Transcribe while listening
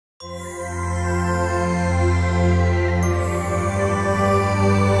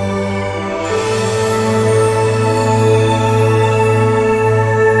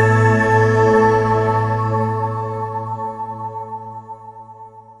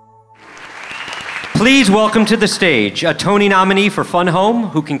Please welcome to the stage a Tony nominee for Fun Home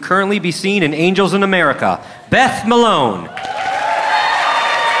who can currently be seen in Angels in America, Beth Malone.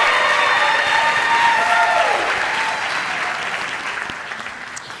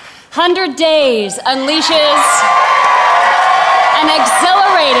 100 Days unleashes an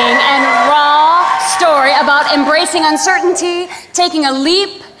exhilarating and raw story about embracing uncertainty, taking a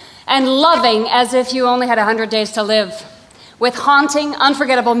leap, and loving as if you only had 100 days to live. With haunting,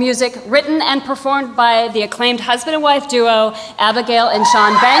 unforgettable music written and performed by the acclaimed husband and wife duo, Abigail and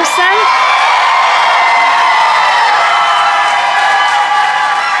Sean Bankston.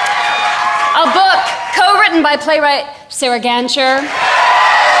 A book co-written by playwright Sarah Gancher.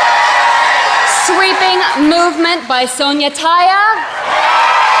 Sweeping movement by Sonia Taya.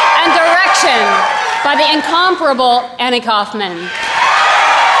 And direction by the incomparable Annie Kaufman.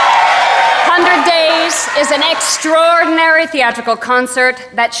 100 Days is an extraordinary theatrical concert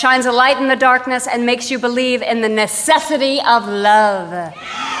that shines a light in the darkness and makes you believe in the necessity of love.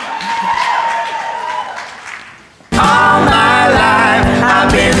 All my life I've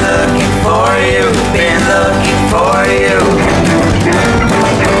been looking for you, been looking for